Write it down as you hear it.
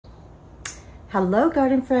Hello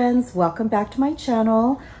garden friends, welcome back to my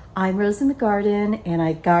channel. I'm Rose in the Garden and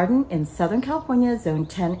I garden in Southern California, Zone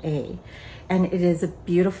 10A. And it is a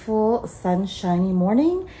beautiful sunshiny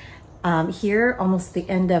morning here, almost the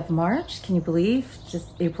end of March. Can you believe?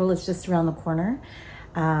 Just April is just around the corner.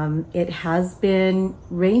 It has been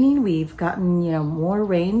raining. We've gotten, more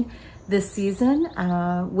rain this season,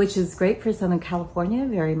 which is great for Southern California,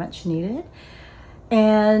 very much needed.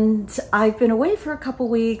 And I've been away for a couple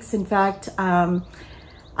weeks. In fact, I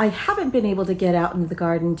haven't been able to get out into the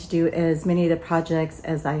garden to do as many of the projects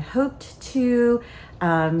as I hoped to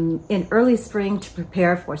in early spring to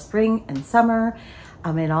prepare for spring and summer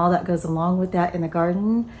and all that goes along with that in the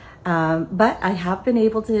garden. But I have been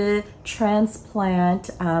able to transplant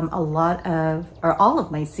all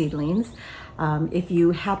of my seedlings. If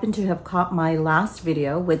you happen to have caught my last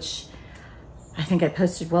video, which I think I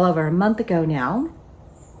posted well over a month ago now,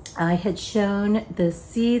 I had shown the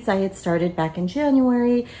seeds I had started back in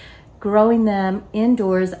January, growing them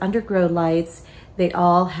indoors under grow lights. They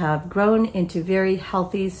all have grown into very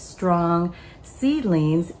healthy, strong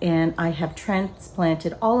seedlings, and I have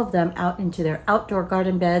transplanted all of them out into their outdoor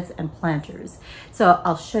garden beds and planters. So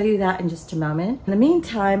I'll show you that in just a moment. In the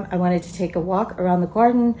meantime, I wanted to take a walk around the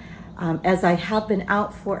garden as I have been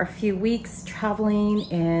out for a few weeks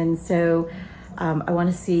traveling, and so I want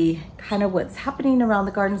to see kind of what's happening around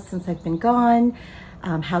the garden since I've been gone,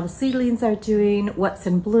 how the seedlings are doing, what's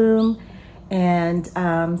in bloom. And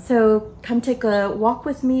so come take a walk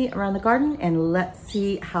with me around the garden and let's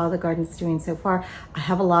see how the garden's doing so far. I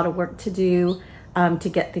have a lot of work to do to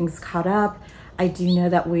get things caught up. I do know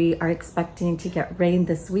that we are expecting to get rain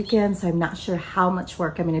this weekend, so I'm not sure how much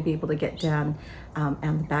work I'm going to be able to get done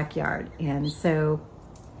in the backyard. And so,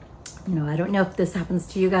 I don't know if this happens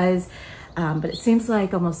to you guys, but it seems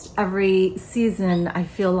like almost every season I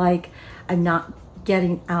feel like I'm not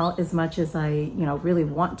getting out as much as I really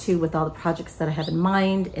want to with all the projects that I have in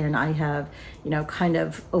mind. And I have kind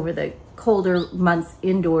of over the colder months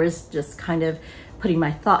indoors just kind of putting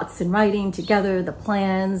my thoughts in writing together, the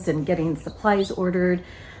plans and getting supplies ordered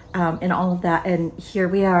and all of that. And here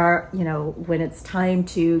we are, when it's time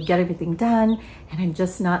to get everything done, and I'm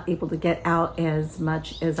just not able to get out as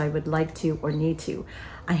much as I would like to or need to.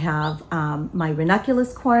 I have my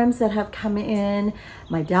ranunculus corms that have come in,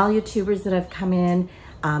 my dahlia tubers that have come in.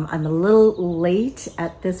 I'm a little late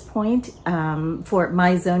at this point for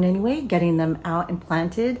my zone anyway, getting them out and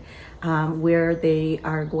planted where they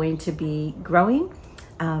are going to be growing.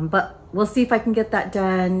 But we'll see if I can get that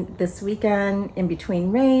done this weekend in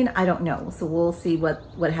between rain. I don't know. So we'll see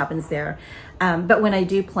what happens there. But when I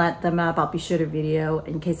do plant them up, I'll be sure to video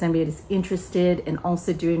in case anybody is interested in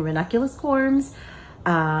also doing ranunculus corms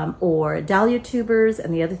or dahlia tubers.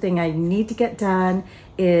 And the other thing I need to get done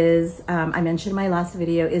is, I mentioned in my last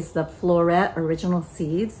video, is the Floret original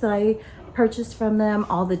seeds that I purchased from them,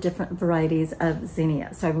 all the different varieties of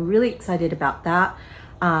zinnia. So I'm really excited about that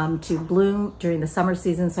to bloom during the summer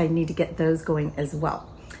season. So I need to get those going as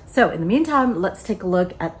well. So in the meantime, let's take a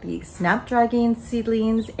look at the snapdragon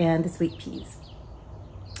seedlings and the sweet peas.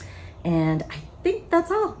 And I think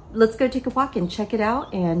that's all. Let's go take a walk and check it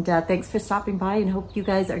out. And thanks for stopping by, and hope you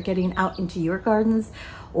guys are getting out into your gardens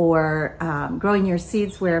or growing your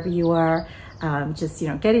seeds wherever you are. Just,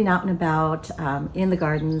 getting out and about in the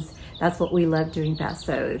gardens. That's what we love doing best.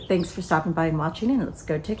 So thanks for stopping by and watching, and let's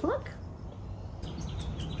go take a look.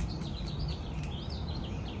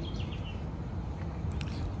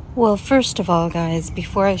 Well, first of all, guys,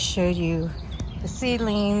 before I show you the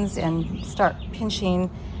seedlings and start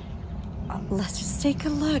pinching, let's just take a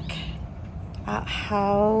look at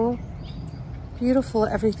how beautiful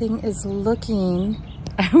everything is looking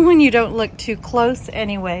when you don't look too close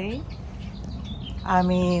anyway. I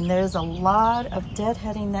mean, there's a lot of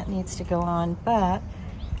deadheading that needs to go on, but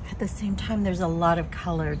at the same time, there's a lot of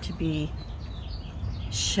color to be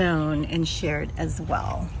shown and shared as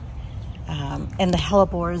well. And the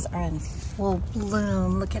hellebores are in full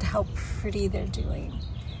bloom. Look at how pretty they're doing.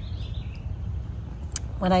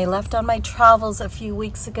 When I left on my travels a few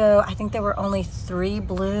weeks ago, I think there were only 3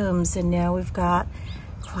 blooms, and now we've got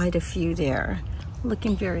quite a few there.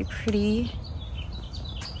 Looking very pretty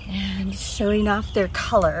and showing off their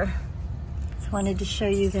color. So I wanted to show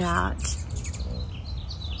you that.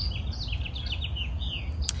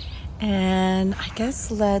 And I guess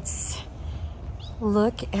let's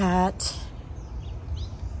look at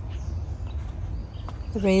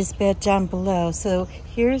the raised bed down below. So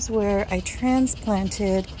here's where I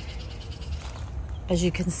transplanted, as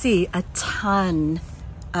you can see, a ton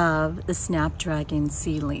of the snapdragon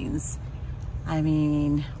seedlings. I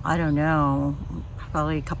mean, I don't know,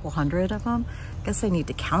 probably a couple hundred of them. I guess I need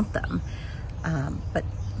to count them. But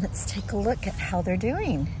let's take a look at how they're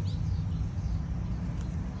doing.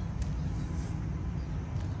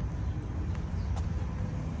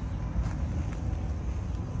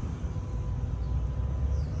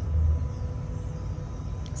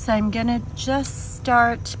 So I'm gonna just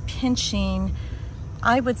start pinching,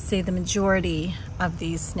 I would say, the majority of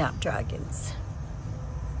these snapdragons.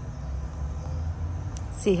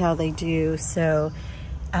 See how they do. So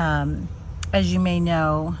as you may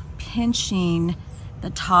know, pinching the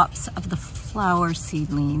tops of the flower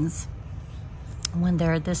seedlings when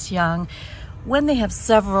they're this young, when they have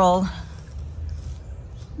several,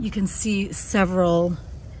 you can see several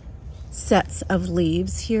sets of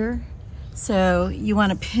leaves here. So you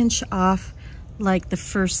want to pinch off like the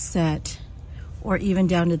first set or even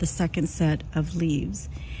down to the second set of leaves.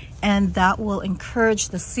 And that will encourage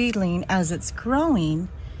the seedling as it's growing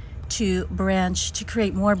to branch, to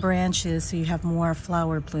create more branches so you have more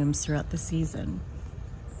flower blooms throughout the season.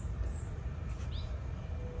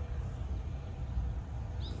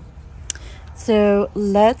 So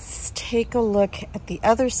let's take a look at the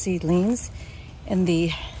other seedlings in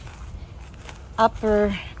the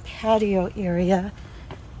upper patio area.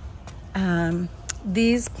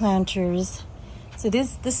 These planters, so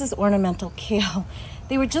this is ornamental kale.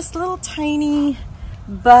 They were just little tiny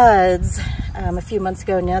buds a few months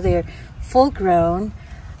ago. Now they're full grown.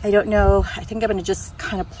 I don't know, I think I'm gonna just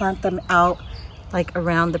kind of plant them out like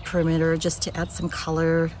around the perimeter just to add some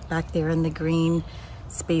color back there in the green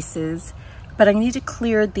spaces. But I need to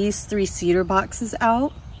clear these 3 cedar boxes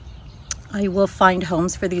out. I will find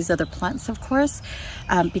homes for these other plants, of course,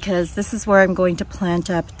 because this is where I'm going to plant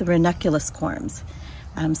up the ranunculus corms.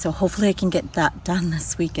 So hopefully I can get that done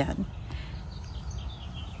this weekend.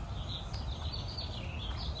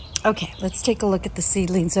 Okay, let's take a look at the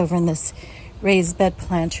seedlings over in this raised bed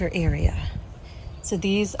planter area. So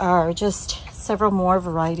these are just several more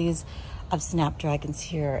varieties of snapdragons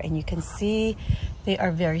here, and you can see they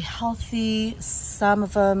are very healthy, some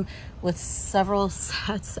of them with several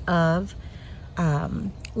sets of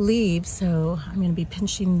leaves. So I'm going to be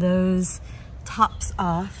pinching those tops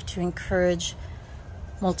off to encourage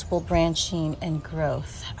multiple branching and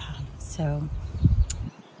growth. All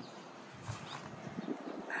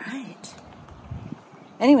right.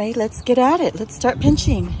 Anyway, let's get at it. Let's start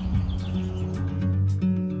pinching.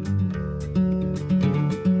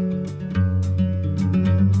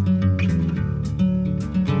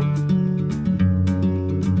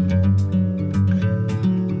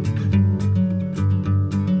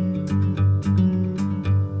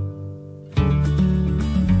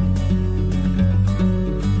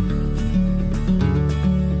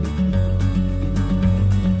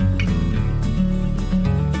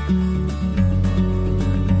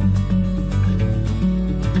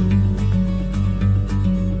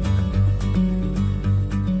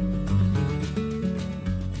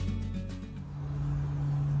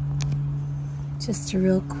 Just a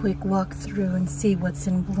real quick walk through and see what's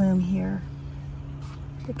in bloom here.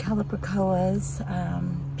 The calibrachoas,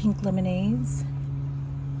 pink lemonades.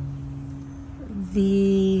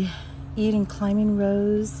 The Eden climbing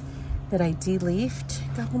rose that I de-leafed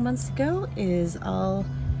a couple months ago is all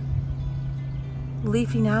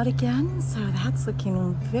leafing out again. So that's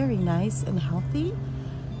looking very nice and healthy.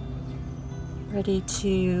 Ready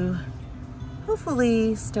to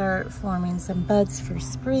hopefully start forming some buds for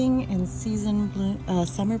spring and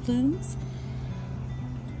summer blooms.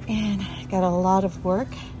 And I got a lot of work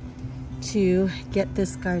to get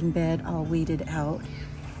this garden bed all weeded out,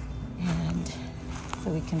 and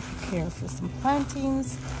so we can prepare for some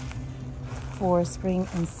plantings for spring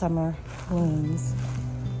and summer blooms.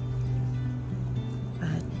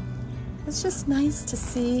 But it's just nice to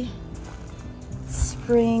see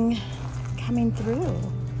spring coming through.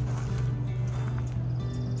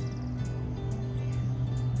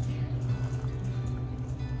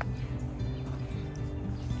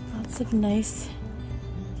 Of nice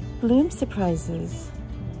bloom surprises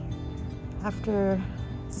after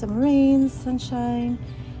some rain, sunshine,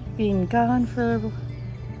 being gone for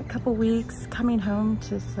a couple weeks, coming home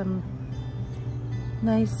to some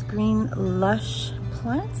nice green lush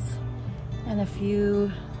plants and a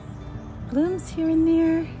few blooms here and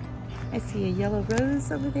there. I see a yellow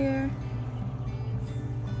rose over there,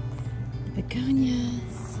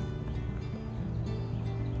 begonias,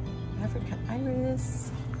 Africa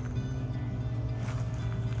iris,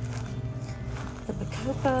 the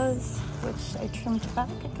bacopas, which I trimmed back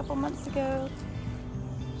a couple months ago,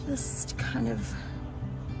 just kind of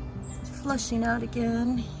flushing out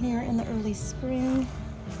again here in the early spring.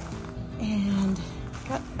 And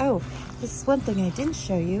this is one thing I didn't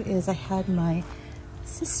show you is I had my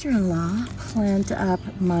sister-in-law planted up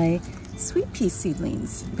my sweet pea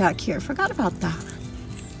seedlings back here. Forgot about that.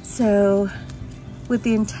 So with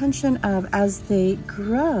the intention of, as they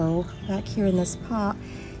grow back here in this pot,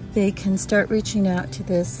 they can start reaching out to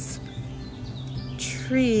this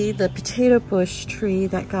tree, the potato bush tree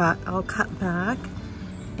that got all cut back.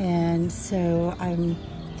 And so I'm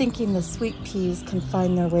thinking the sweet peas can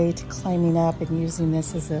find their way to climbing up and using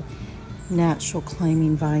this as a natural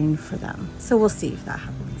climbing vine for them. So we'll see if that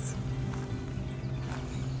happens.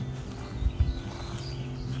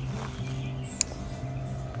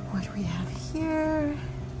 What do we have here?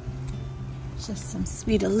 Just some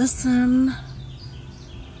sweet alyssum.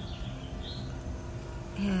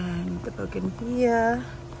 And the bougainvillea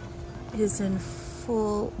is in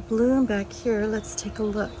full bloom back here. Let's take a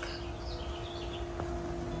look.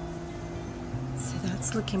 So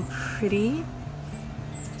that's looking pretty.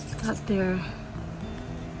 Got their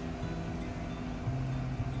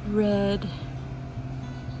red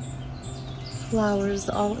flowers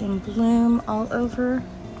all in bloom all over.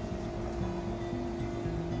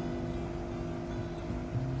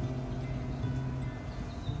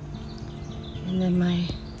 And then my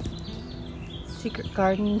secret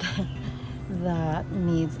garden that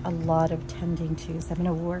needs a lot of tending to. So I'm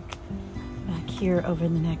gonna work back here over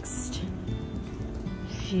the next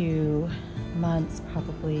few months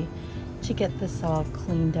probably to get this all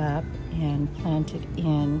cleaned up and planted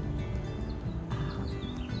in.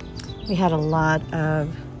 We had a lot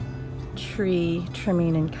of tree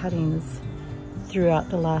trimming and cuttings throughout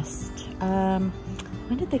the last,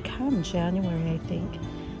 when did they come? January, I think.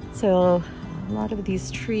 So a lot of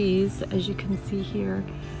these trees, as you can see here,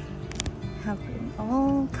 have been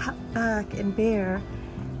all cut back and bare.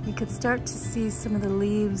 You could start to see some of the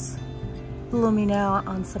leaves blooming out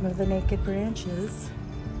on some of the naked branches.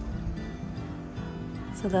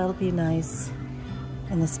 So that'll be nice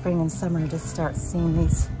in the spring and summer to start seeing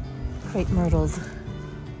these crepe myrtles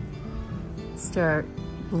start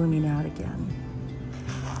blooming out again.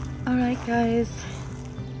 All right, guys,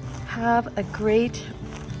 have a great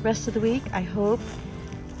rest of the week. I hope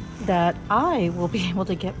that I will be able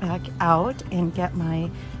to get back out and get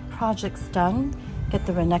my projects done, get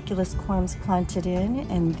the ranunculus corms planted in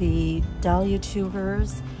and the dahlia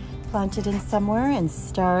tubers planted in somewhere, and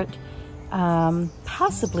start,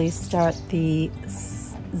 possibly start the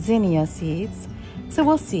zinnia seeds. So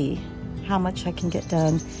we'll see how much I can get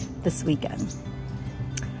done this weekend.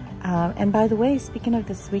 And by the way, speaking of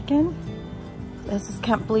this weekend, I just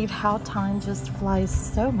can't believe how time just flies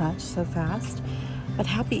so much, so fast. But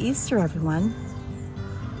happy Easter, everyone.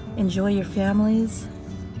 Enjoy your families.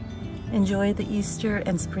 Enjoy the Easter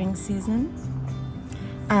and spring season.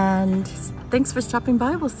 And thanks for stopping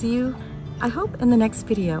by. We'll see you, I hope, in the next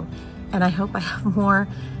video. And I hope I have more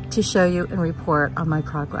to show you and report on my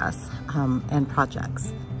progress and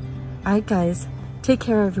projects. All right, guys, take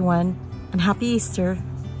care, everyone, and happy Easter.